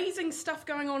 Amazing stuff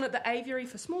going on at the aviary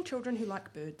for small children who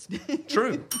like birds.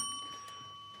 True.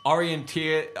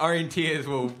 Orienteers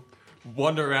will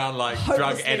wander around like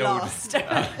Hopelessly drug-addled lost.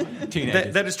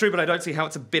 teenagers. That is true, but I don't see how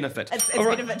it's a benefit. It's All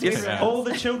right, benefit to yes. everyone. All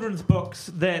the children's books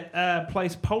that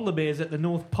place polar bears at the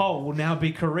North Pole will now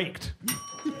be correct.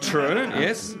 True,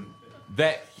 yes.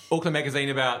 That Auckland magazine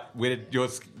about where your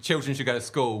children should go to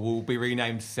school will be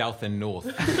renamed South and North.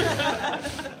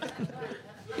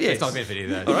 Yes. It's not a benefit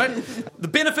either. All right. The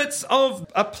benefits of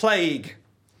a plague.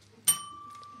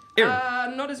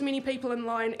 Erin. Not as many people in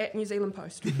line at New Zealand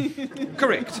Post.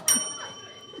 Correct.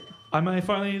 I may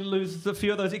finally lose a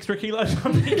few of those extra kilos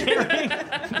I've been carrying.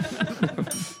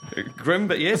 Grim,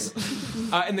 but yes.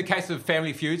 In the case of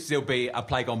family feuds, there'll be a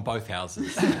plague on both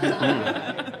houses.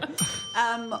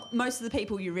 Most of the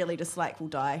people you really dislike will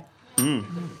die.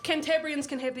 Cantabrians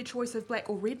can have their choice of black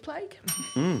or red plague.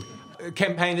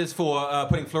 Campaigners for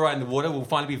putting fluoride in the water will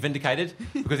finally be vindicated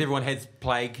because everyone has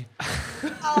plague.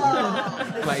 Plague.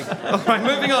 All right,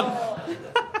 moving on.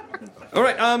 All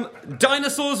right,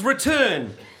 dinosaurs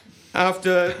return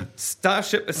after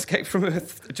Starship escaped from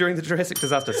Earth during the Jurassic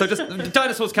disaster. So just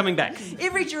dinosaurs coming back.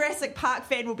 Every Jurassic Park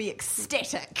fan will be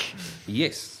ecstatic.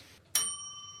 Yes.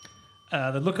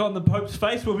 The look on the Pope's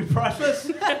face will be priceless.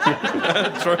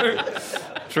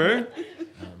 True.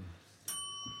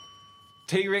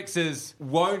 T-Rexes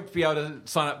won't be able to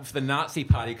sign up for the Nazi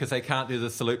party because they can't do the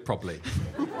salute properly.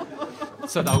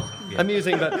 So they'll... Yeah.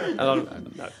 Amusing, but no.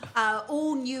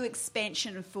 All new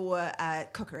expansion for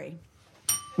cookery.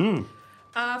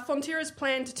 Fonterra's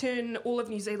plan to turn all of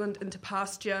New Zealand into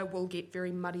pasture will get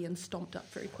very muddy and stomped up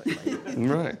very quickly.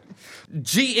 Right.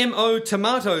 GMO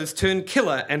tomatoes turn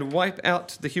killer and wipe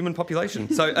out the human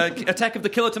population. So, Attack of the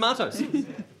Killer Tomatoes.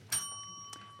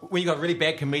 When you've got a really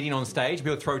bad comedian on stage,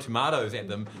 people throw tomatoes at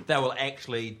them, they will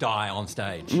actually die on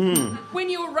stage. When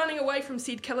you're running away from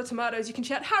said killer tomatoes, you can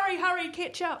shout, "Hurry, hurry,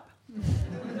 catch up."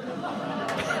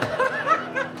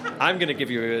 I'm going to give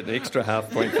you an extra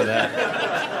half point for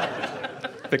that.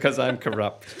 Because I'm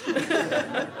corrupt.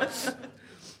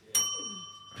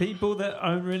 People that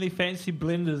own really fancy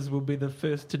blenders will be the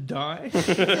first to die.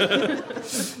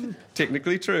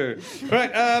 Technically true.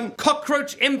 Right,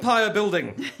 cockroach empire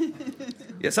building.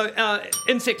 Yeah, so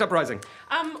insect uprising.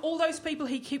 All those people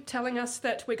he kept telling us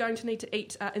that we're going to need to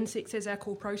eat insects as our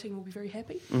core protein will be very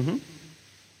happy. Mm-hmm.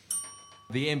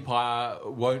 The empire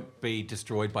won't be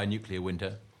destroyed by nuclear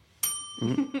winter.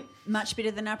 Much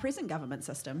better than our present government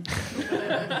system.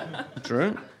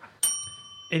 True.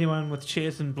 Anyone with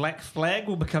shares in Black Flag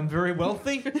will become very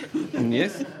wealthy.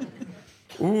 Yes.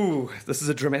 Ooh, this is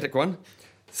a dramatic one.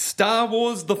 Star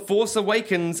Wars The Force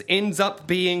Awakens ends up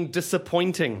being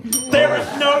disappointing. There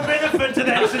is no benefit to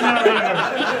that scenario.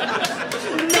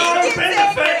 No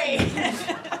benefit.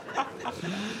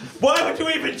 Why would you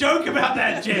even joke about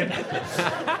that, Jim?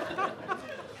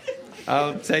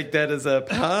 I'll take that as a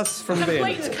pass from Ben.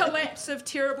 Complete collapse of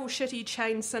terrible, shitty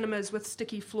chain cinemas with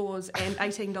sticky floors and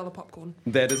 $18 popcorn.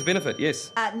 That is a benefit,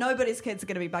 yes. Nobody's kids are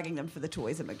going to be bugging them for the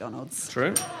toys at McDonald's.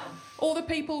 True. All the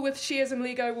people with shares in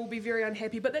Lego will be very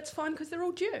unhappy, but that's fine because they're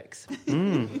all jerks.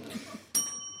 I'm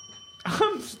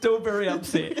still very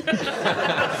upset.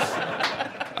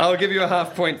 I'll give you a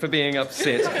half point for being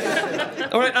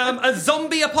upset. All right, a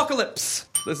zombie apocalypse.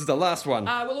 This is the last one.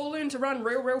 We'll all learn to run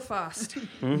real, real fast.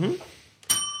 Mm-hmm.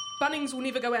 Bunnings will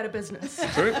never go out of business.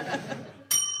 True.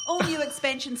 All new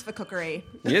expansions for cookery.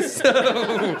 Yes.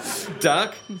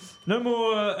 Dark. No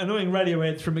more annoying radio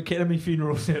ads from Academy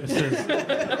Funeral Services.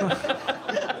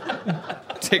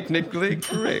 Technically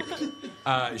correct.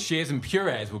 Shares and pure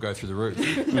ads will go through the roof.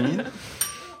 Mm-hmm.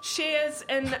 Shares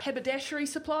in haberdashery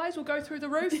supplies will go through the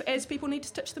roof as people need to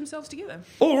stitch themselves together.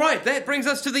 All right, that brings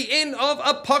us to the end of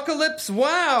Apocalypse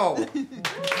Wow.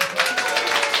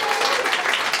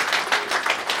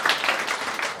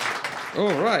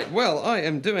 All right, well, I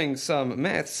am doing some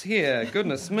maths here.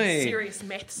 Goodness me. Serious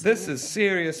maths. This is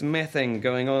serious mathing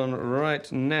going on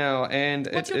right now, and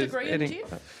What's your degree in,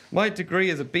 Jeff? My degree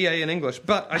is a BA in English,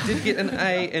 but I did get an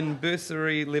A in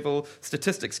bursary level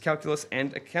statistics, calculus,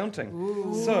 and accounting.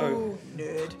 Ooh. So,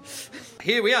 nerd.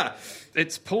 Here we are.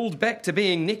 It's pulled back to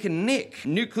being neck and neck.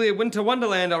 Nuclear Winter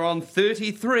Wonderland are on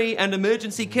 33, and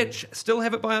Emergency Kitsch still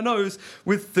have it by a nose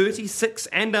with 36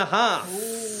 and a half.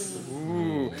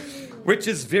 Ooh. Which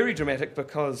is very dramatic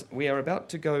because we are about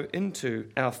to go into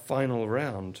our final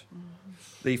round.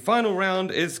 The final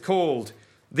round is called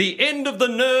The End of the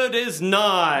Nerd is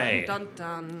Nigh. Dun,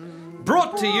 dun.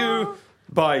 Brought to you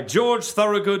by George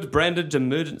Thorogood branded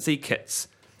emergency kits.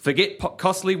 Forget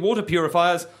costly water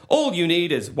purifiers. All you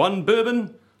need is one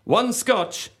bourbon, one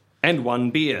scotch, and one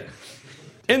beer.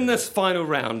 In this final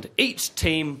round, each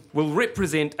team will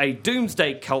represent a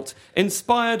doomsday cult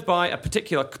inspired by a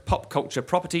particular pop culture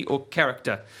property or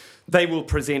character. They will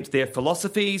present their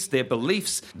philosophies, their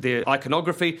beliefs, their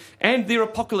iconography, and their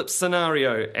apocalypse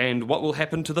scenario, and what will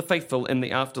happen to the faithful in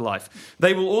the afterlife.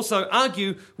 They will also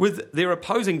argue with their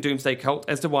opposing doomsday cult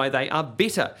as to why they are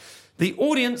better. The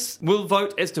audience will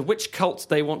vote as to which cult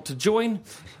they want to join,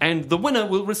 and the winner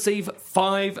will receive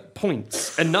 5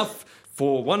 points, enough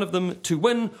for one of them to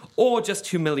win or just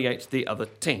humiliate the other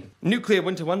team. Nuclear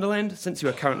Winter Wonderland, since you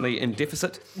are currently in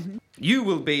deficit, you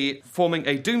will be forming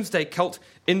a doomsday cult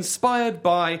inspired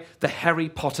by the Harry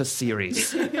Potter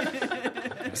series.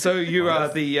 So you are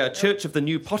the Church of the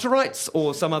New Potterites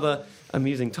or some other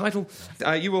amusing title.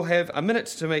 You will have a minute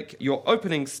to make your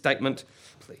opening statement,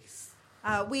 please.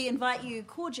 We invite you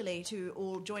cordially to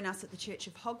all join us at the Church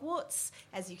of Hogwarts.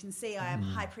 As you can see, I am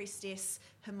High Priestess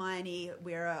Hermione,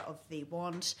 wearer of the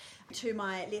wand. To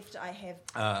my left, I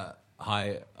have...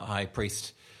 High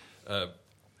Priest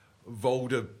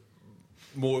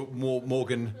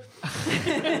Morgan,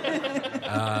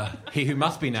 he who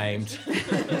must be named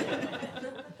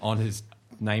on his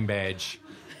name badge.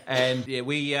 And yeah,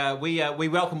 we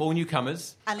welcome all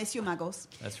newcomers. Unless you're muggles.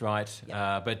 That's right.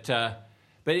 Yep.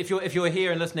 But if you're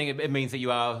here and listening, it means that you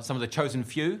are some of the chosen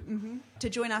few. Mm-hmm. To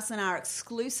join us in our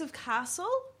exclusive castle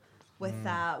with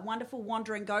wonderful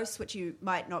wandering ghosts, which you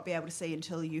might not be able to see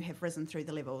until you have risen through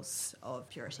the levels of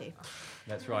purity.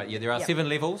 That's right. Yeah, there are 7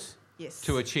 levels. Yes.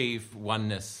 to achieve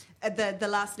oneness. The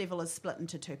last level is split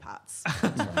into 2 parts.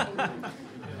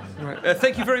 Right.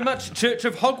 Thank you very much, Church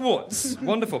of Hogwarts.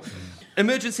 Wonderful.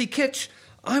 Emergency Kitch,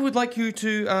 I would like you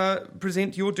to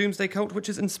present your Doomsday Cult, which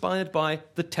is inspired by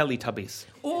the Teletubbies.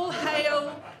 All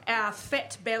hail our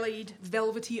fat-bellied,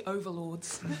 velvety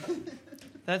overlords.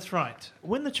 That's right.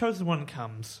 When the Chosen One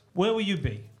comes, where will you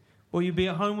be? Will you be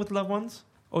at home with loved ones?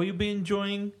 Or will you be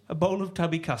enjoying a bowl of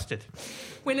tubby custard?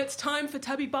 When it's time for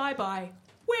Tubby Bye-Bye,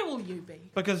 where will you be?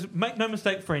 Because, make no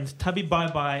mistake, friends, Tubby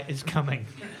Bye-Bye is coming.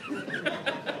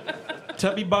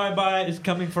 Tubby Bye-Bye is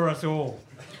coming for us all.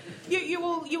 You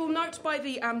will note by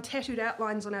the tattooed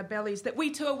outlines on our bellies that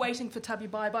we too are waiting for Tubby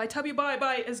Bye-Bye. Tubby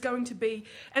Bye-Bye is going to be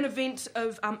an event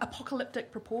of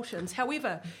apocalyptic proportions.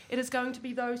 However, it is going to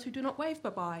be those who do not wave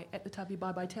bye-bye at the Tubby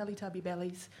Bye-Bye Teletubby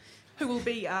bellies who will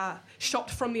be shot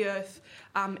from the earth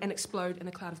and explode in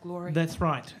a cloud of glory. That's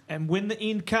right. And when the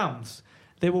end comes,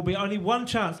 there will be only one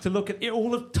chance to look at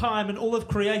all of time and all of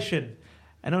creation,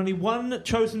 and only one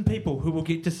chosen people who will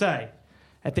get to say,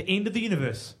 at the end of the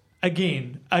universe,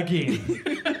 again. I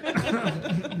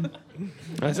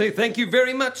see. Thank you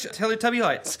very much,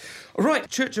 Teletubbieites. All right,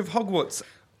 Church of Hogwarts,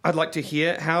 I'd like to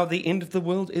hear how the end of the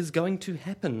world is going to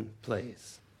happen,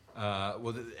 please.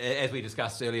 As we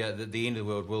discussed earlier, the end of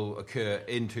the world will occur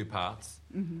in 2 parts.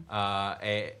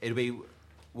 It'll be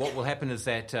what will happen is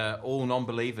that all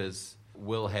non-believers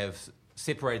will have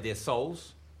separated their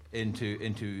souls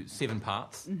into 7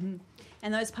 parts. Mm-hmm.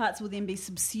 And those parts will then be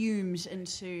subsumed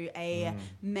into a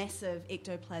massive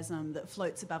ectoplasm that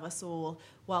floats above us all,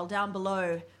 while down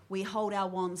below we hold our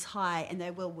wands high and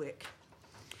they will work.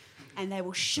 And they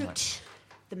will shoot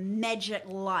the magic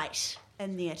light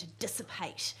in there to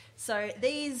dissipate. So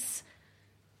these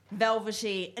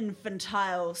velvety,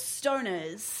 infantile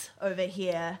stoners over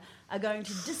here are going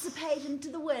to dissipate into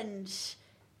the wind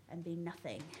and be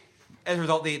nothing. As a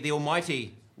result, the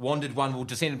almighty Wandered One will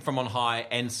descend from on high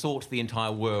and sort the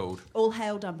entire world. All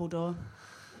hail Dumbledore.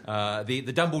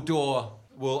 The Dumbledore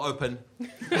will open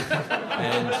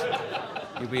and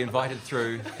you'll be invited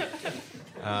through.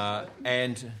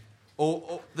 And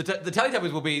all the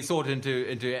Teletubbies will be sorted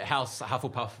into House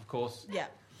Hufflepuff, of course. Yeah.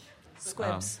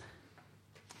 Squibs.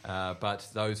 But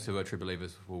those who are true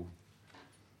believers will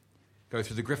go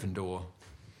through the Gryffindor.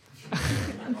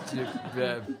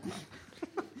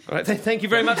 All right, thank you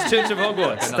very much, Church of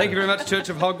Hogwarts. Thank you very much, Church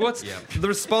of Hogwarts. Yeah. The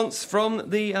response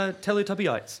from the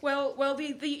Teletubbieites. Well,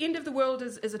 the end of the world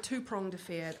is a 2-pronged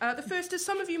affair. The first is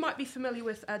some of you might be familiar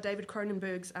with David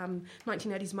Cronenberg's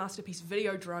 1980s masterpiece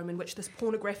Videodrome, in which this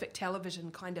pornographic television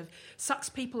kind of sucks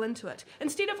people into it.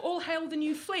 Instead of all hail the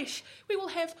new flesh, we will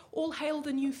have all hail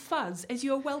the new fuzz, as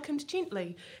you are welcomed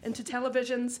gently into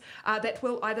televisions that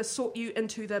will either sort you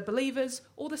into the believers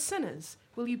or the sinners.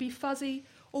 Will you be fuzzy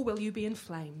or will you be in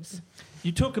flames?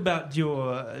 You talk about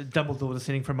your Dumbledore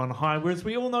descending from on high, whereas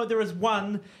we all know there is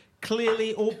one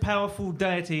clearly all-powerful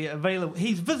deity available.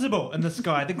 He's visible in the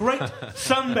sky, the great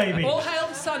Sun Baby. All hail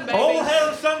the Sun Baby. All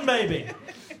hail Sun Baby.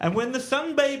 And when the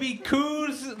Sun Baby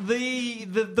coos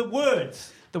the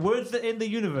words that end the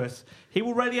universe, he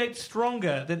will radiate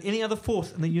stronger than any other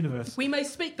force in the universe. We may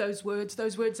speak those words.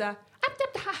 Those words are...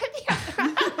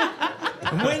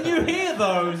 And when you hear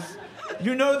those,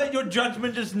 you know that your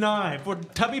judgment is nigh, for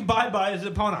Tubby Bye-Bye is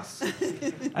upon us.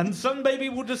 And Sun Baby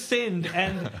will descend,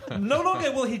 and no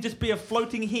longer will he just be a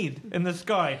floating head in the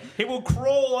sky. He will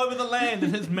crawl over the land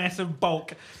in his massive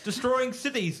bulk, destroying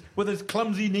cities with his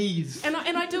clumsy knees. And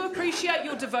I do appreciate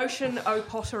your devotion, O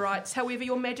Potterites. However,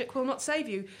 your magic will not save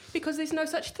you, because there's no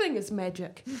such thing as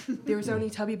magic. There is only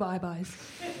Tubby Bye-Byes.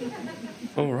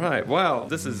 All right. Wow.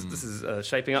 This is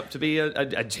shaping up to be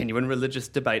a genuine religious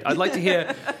debate. I'd like to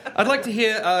hear,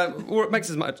 or it makes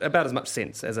about as much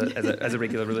sense as a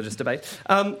regular religious debate.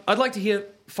 I'd like to hear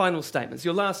final statements.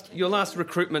 Your last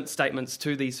recruitment statements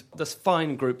to this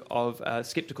fine group of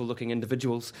skeptical-looking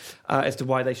individuals as to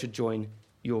why they should join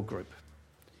your group.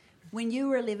 When you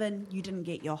were 11, you didn't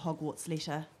get your Hogwarts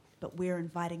letter, but we're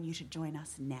inviting you to join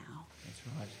us now. That's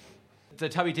right. The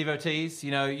Tubby devotees,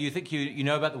 you think you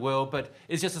know about the world, but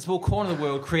it's just a small corner of the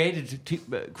world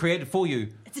created for you.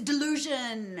 It's a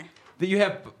delusion. That you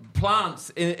have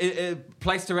plants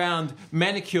placed around,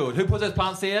 manicured. Who put those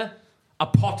plants there? A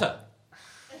potter.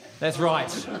 That's right.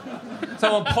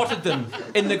 Someone potted them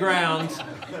in the ground.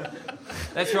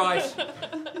 That's right.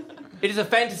 It is a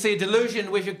fantasy, a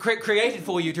delusion which are created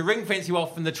for you to ring fence you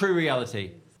off from the true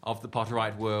reality of the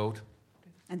Potterite world.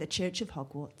 And the Church of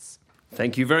Hogwarts.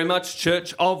 Thank you very much,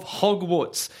 Church of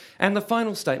Hogwarts. And the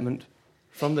final statement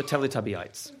from the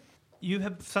Teletubbieites. You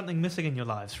have something missing in your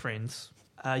lives, friends.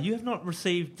 You have not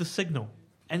received the signal.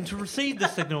 And to receive the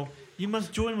signal, You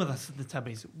must join with us at the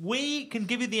Tubbies. We can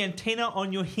give you the antenna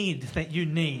on your head that you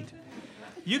need.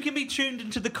 You can be tuned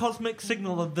into the cosmic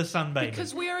signal of the sun, baby.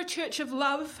 Because we are a church of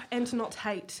love and not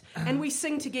hate. And we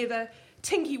sing together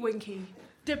Tinky Winky,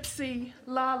 Dipsy,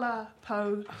 La La,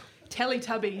 Po,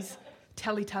 Teletubbies,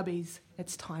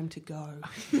 it's time to go.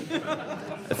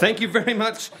 Thank you very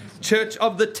much, Church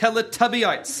of the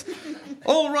Teletubbieites.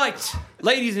 All right,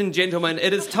 ladies and gentlemen,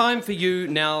 it is time for you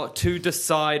now to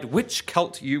decide which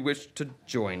cult you wish to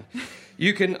join.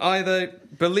 You can either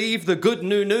believe the good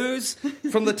new news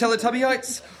from the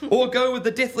Teletubbieites or go with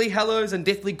the deathly hellos and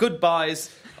deathly goodbyes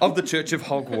of the Church of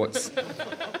Hogwarts.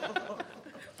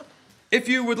 If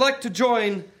you would like to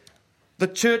join the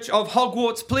Church of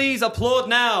Hogwarts, please applaud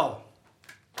now.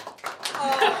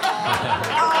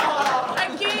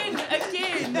 Again.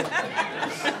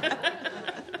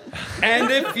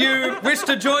 And if you wish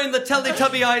to join the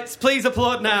Teletubbieites, please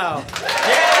applaud now.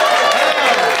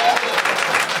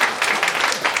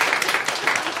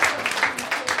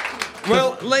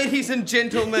 Well, ladies and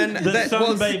gentlemen, The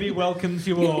sun baby welcomes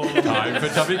you all. Time for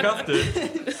Tubby Custard.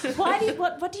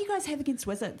 What do you guys have against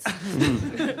wizards?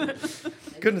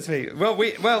 Goodness me.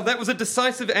 Well, that was a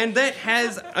decisive, and that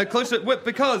has a closer whip,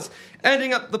 because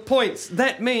adding up the points,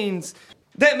 that means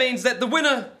that the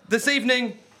winner this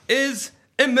evening is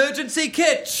Emergency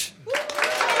Kitsch.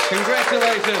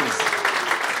 Congratulations.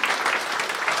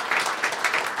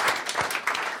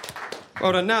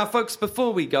 Well done. Now, folks,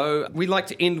 before we go, we like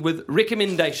to end with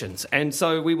recommendations. And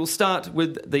so we will start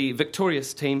with the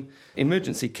victorious team,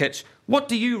 Emergency Kitsch. What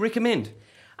do you recommend?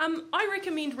 I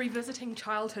recommend revisiting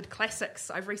childhood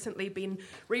classics. I've recently been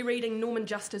rereading Norman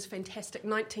Juster's fantastic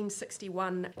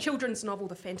 1961 children's novel,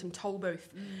 The Phantom Tollbooth,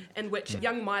 in which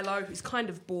young Milo, who's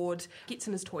kind of bored, gets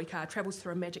in his toy car, travels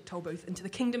through a magic tollbooth into the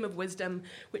Kingdom of Wisdom,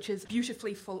 which is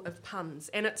beautifully full of puns.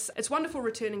 And it's wonderful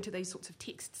returning to these sorts of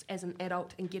texts as an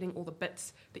adult and getting all the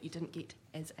bits that you didn't get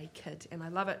as a kid. And I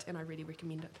love it, and I really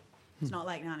recommend it. It's not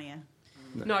like Narnia.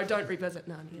 No, don't revisit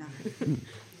Narnia. No.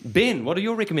 Ben, what are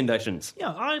your recommendations?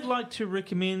 Yeah, I'd like to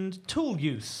recommend tool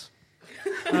use.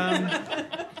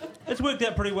 It's worked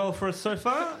out pretty well for us so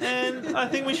far, and I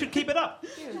think we should keep it up.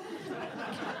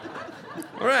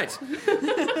 All right.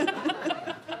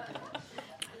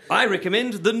 I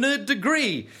recommend The Nerd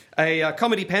Degree, a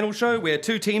comedy panel show where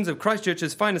two teams of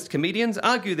Christchurch's finest comedians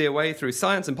argue their way through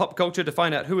science and pop culture to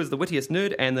find out who is the wittiest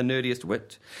nerd and the nerdiest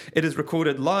wit. It is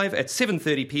recorded live at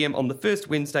 7:30pm on the first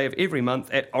Wednesday of every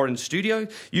month at Orange Studio.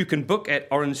 You can book at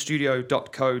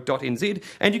orangestudio.co.nz,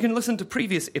 and you can listen to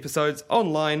previous episodes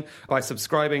online by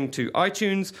subscribing to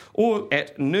iTunes or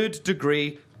at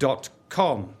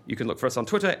nerddegree.com. You can look for us on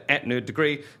Twitter at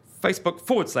nerddegree,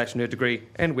 Facebook/Nerd Degree,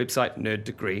 and website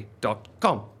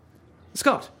nerddegree.com.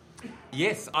 Scott.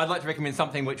 Yes, I'd like to recommend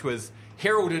something which was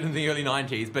heralded in the early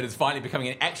 90s, but is finally becoming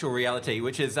an actual reality,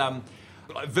 which is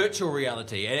virtual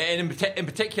reality. And in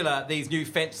particular, these new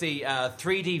fancy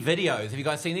 3D videos. Have you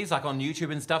guys seen these, like on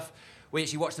YouTube and stuff? Where you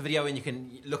actually watch the video and you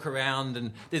can look around,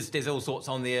 and there's all sorts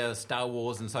on there, Star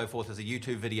Wars and so forth. There's a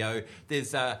YouTube video.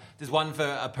 There's one for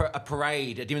a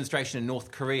parade, a demonstration in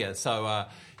North Korea. So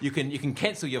you can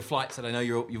cancel your flights that I know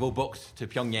you've all booked to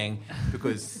Pyongyang,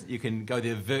 because you can go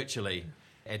there virtually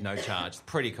at no charge.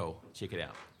 Pretty cool. Check it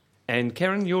out. And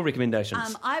Karen, your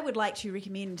recommendations? I would like to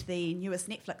recommend the newest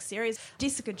Netflix series,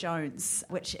 Jessica Jones,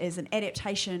 which is an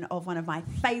adaptation of one of my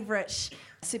favourite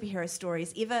superhero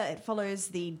stories ever. It follows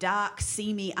the dark,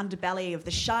 seamy underbelly of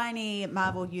the shiny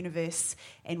Marvel universe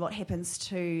and what happens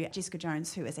to Jessica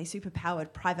Jones, who is a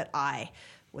superpowered private eye,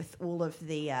 with all of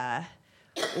the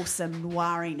awesome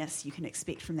noiriness you can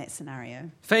expect from that scenario.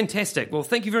 Fantastic. Well,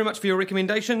 thank you very much for your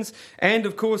recommendations. And,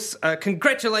 of course,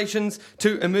 congratulations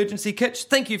to Emergency Kitsch.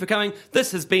 Thank you for coming.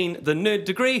 This has been The Nerd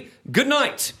Degree. Good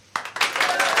night.